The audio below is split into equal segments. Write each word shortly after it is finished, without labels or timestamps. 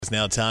it's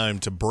now time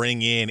to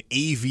bring in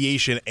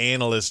aviation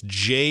analyst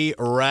Jay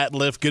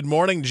Ratliff. Good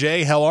morning,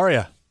 Jay. How are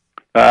you?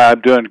 I'm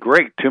doing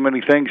great. Too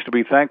many things to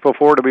be thankful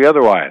for to be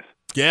otherwise.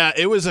 Yeah,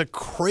 it was a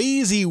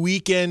crazy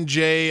weekend,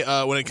 Jay,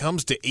 when it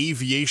comes to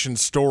aviation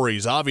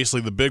stories.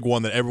 Obviously, the big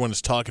one that everyone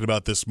is talking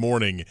about this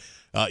morning,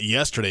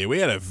 yesterday, we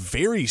had a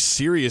very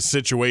serious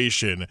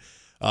situation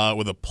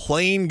with a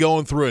plane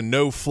going through a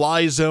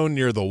no-fly zone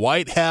near the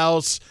White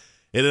House.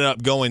 It ended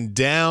up going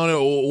down.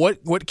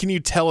 What can you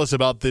tell us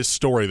about this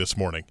story this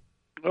morning?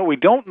 Well, we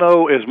don't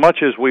know as much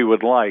as we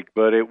would like,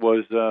 but it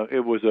was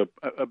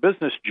a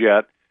business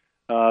jet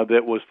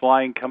that was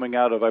flying coming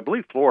out of, I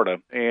believe,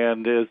 Florida,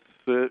 and is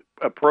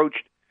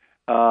approached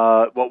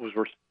what was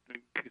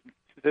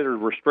considered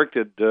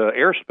restricted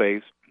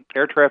airspace.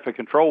 Air traffic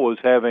control was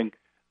having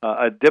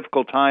a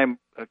difficult time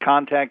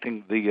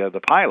contacting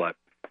the pilot.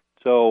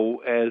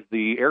 So as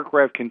the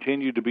aircraft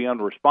continued to be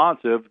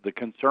unresponsive, the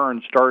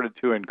concern started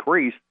to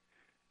increase,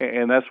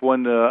 and that's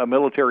when a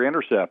military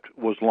intercept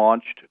was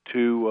launched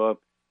to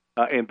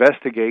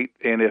investigate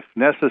and, if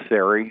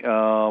necessary,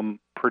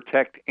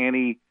 protect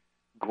any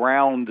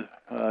ground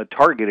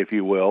target, if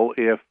you will,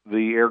 if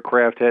the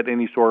aircraft had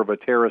any sort of a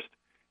terrorist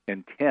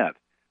intent.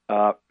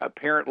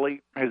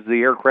 Apparently, as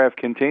the aircraft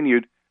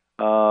continued,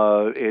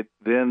 it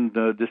then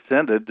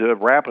descended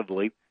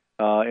rapidly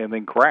and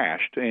then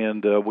crashed.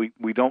 And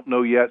we don't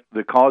know yet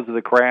the cause of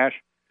the crash,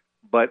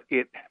 but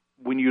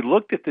when you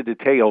looked at the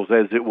details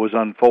as it was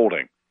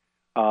unfolding,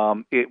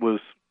 it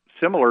was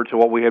similar to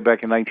what we had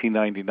back in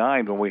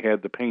 1999 when we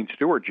had the Payne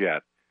Stewart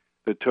jet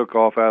that took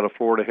off out of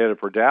Florida headed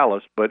for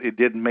Dallas, but it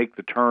didn't make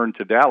the turn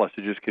to Dallas.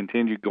 It just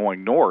continued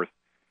going north.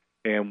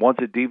 And once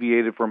it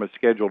deviated from a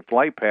scheduled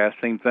flight path,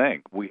 same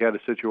thing. We had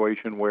a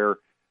situation where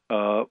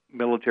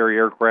military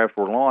aircraft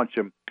were launched.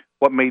 And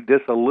what made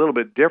this a little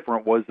bit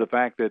different was the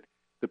fact that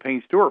the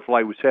Payne Stewart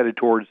flight was headed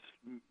towards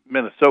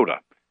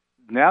Minnesota.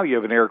 Now you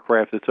have an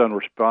aircraft that's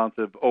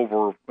unresponsive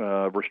over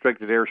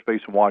restricted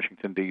airspace in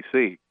Washington,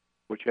 D.C.,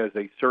 which has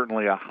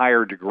certainly a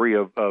higher degree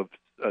of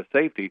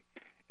safety.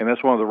 And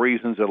that's one of the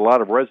reasons that a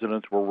lot of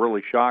residents were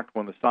really shocked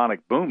when the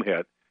sonic boom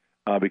hit,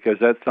 because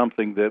that's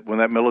something that when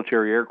that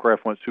military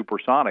aircraft went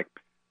supersonic,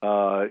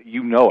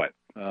 you know it.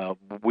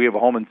 We have a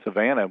home in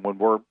Savannah when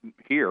we're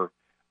here,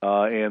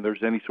 and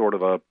there's any sort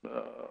of a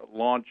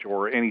launch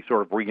or any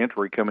sort of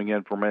reentry coming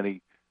in from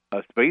any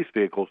space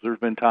vehicles. There's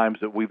been times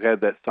that we've had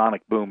that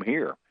sonic boom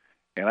here.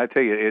 And I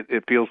tell you,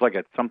 it feels like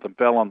something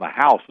fell on the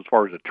house as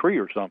far as a tree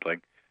or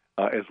something,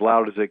 as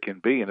loud as it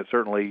can be, and it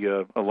certainly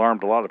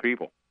alarmed a lot of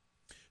people.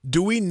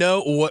 Do we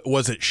know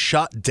was it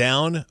shot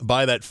down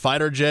by that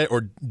fighter jet,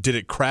 or did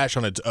it crash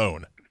on its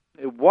own?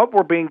 What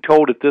we're being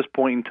told at this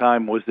point in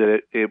time was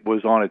that it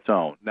was on its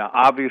own. Now,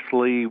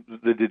 obviously,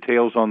 the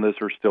details on this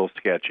are still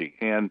sketchy,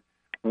 and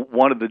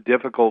one of the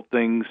difficult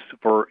things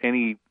for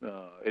any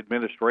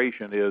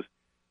administration is,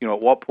 at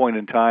what point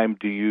in time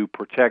do you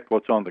protect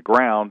what's on the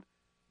ground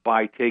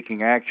by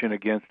taking action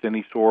against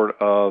any sort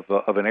of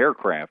an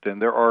aircraft?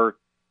 And there are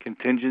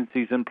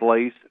contingencies in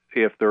place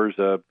if there's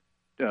a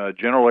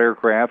general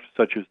aircraft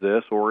such as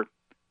this, or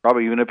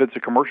probably even if it's a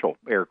commercial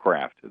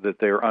aircraft that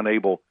they're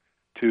unable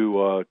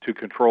to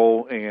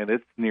control, and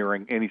it's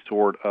nearing any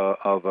sort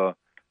of a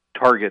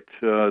target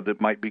that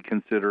might be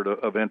considered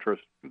of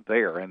interest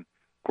there. And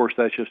of course,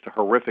 that's just a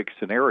horrific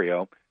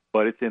scenario,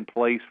 but it's in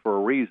place for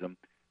a reason.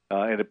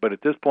 But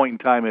at this point in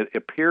time, it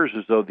appears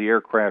as though the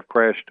aircraft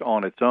crashed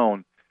on its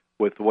own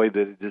with the way that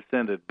it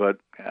descended. But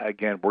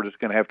again, we're just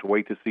going to have to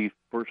wait to see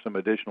for some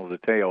additional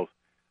details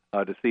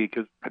to see,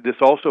 because this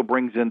also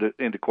brings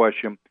into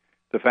question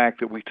the fact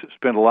that we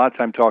spend a lot of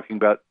time talking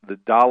about the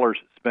dollars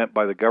spent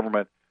by the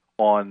government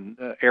on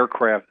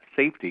aircraft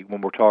safety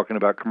when we're talking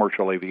about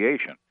commercial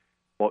aviation.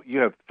 Well, you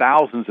have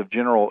thousands of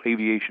general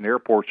aviation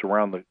airports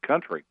around the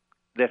country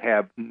that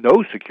have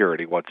no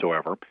security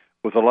whatsoever,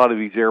 with a lot of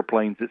these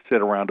airplanes that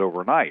sit around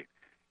overnight.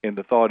 And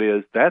the thought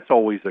is that's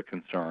always a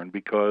concern,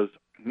 because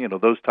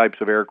those types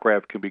of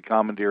aircraft can be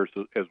commandeers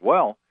as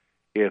well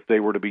if they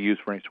were to be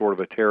used for any sort of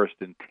a terrorist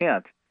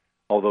intent.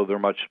 Although they're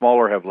much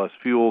smaller, have less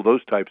fuel,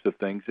 those types of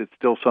things, it's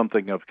still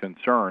something of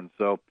concern.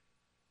 So,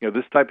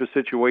 this type of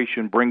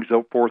situation brings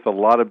forth a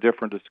lot of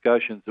different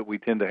discussions that we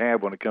tend to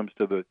have when it comes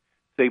to the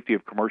safety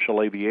of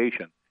commercial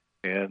aviation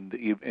and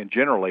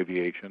general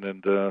aviation.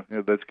 And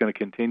that's going to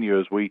continue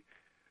as we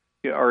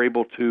are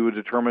able to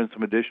determine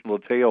some additional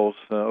details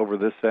over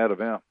this sad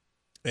event.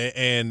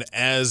 And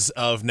as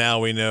of now,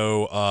 we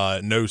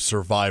know no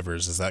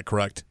survivors. Is that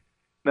correct?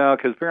 No,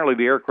 because apparently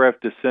the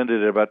aircraft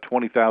descended at about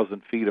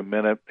 20,000 feet a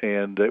minute,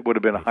 and it would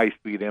have been a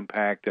high-speed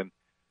impact. And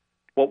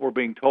what we're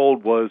being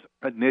told was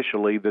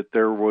initially that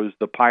there was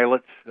the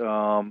pilot,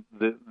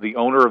 the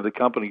owner of the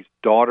company's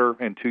daughter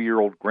and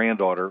 2-year-old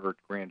granddaughter or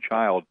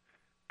grandchild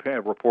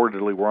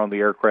reportedly were on the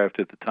aircraft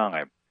at the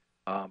time.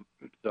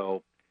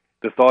 So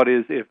the thought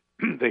is if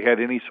they had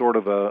any sort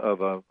of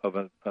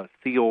a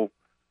seal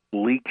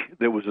leak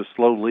that was a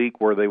slow leak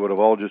where they would have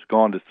all just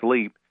gone to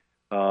sleep,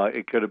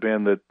 it could have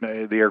been that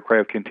the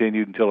aircraft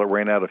continued until it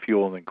ran out of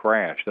fuel and then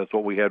crashed. That's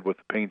what we had with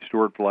the Payne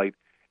Stewart flight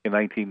in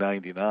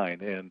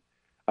 1999. And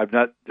I've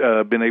not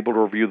been able to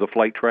review the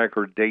flight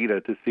tracker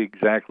data to see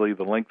exactly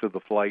the length of the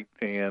flight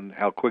and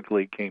how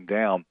quickly it came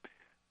down.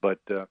 But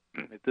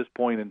at this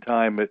point in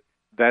time,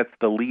 that's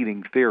the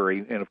leading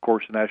theory. And, of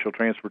course, the National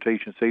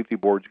Transportation Safety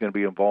Board is going to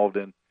be involved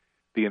in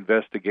the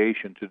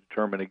investigation to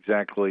determine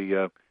exactly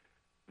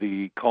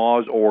the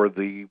cause or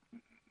the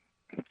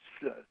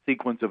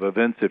sequence of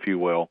events, if you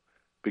will,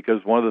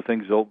 because one of the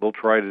things they'll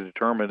try to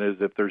determine is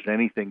if there's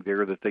anything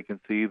there that they can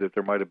see that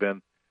there might have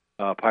been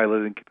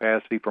pilot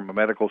incapacity from a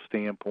medical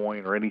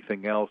standpoint or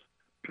anything else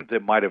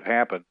that might have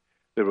happened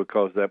that would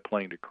cause that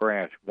plane to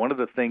crash. One of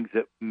the things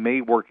that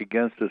may work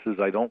against us is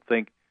I don't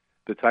think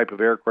the type of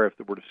aircraft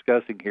that we're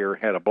discussing here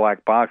had a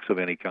black box of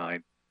any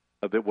kind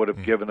that would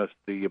have given us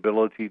the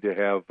ability to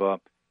have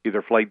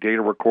either flight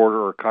data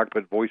recorder or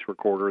cockpit voice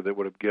recorder that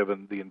would have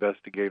given the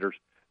investigators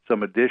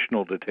some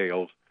additional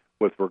details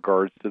with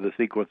regards to the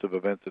sequence of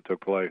events that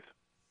took place.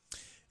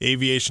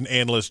 Aviation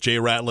analyst Jay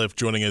Ratliff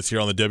joining us here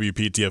on the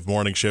WPTF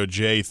Morning Show.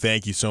 Jay,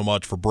 thank you so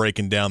much for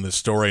breaking down this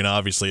story, and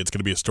obviously it's going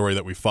to be a story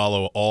that we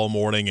follow all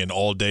morning and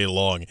all day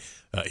long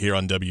here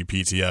on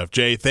WPTF.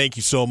 Jay, thank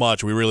you so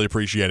much. We really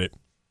appreciate it.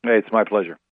 Hey, it's my pleasure.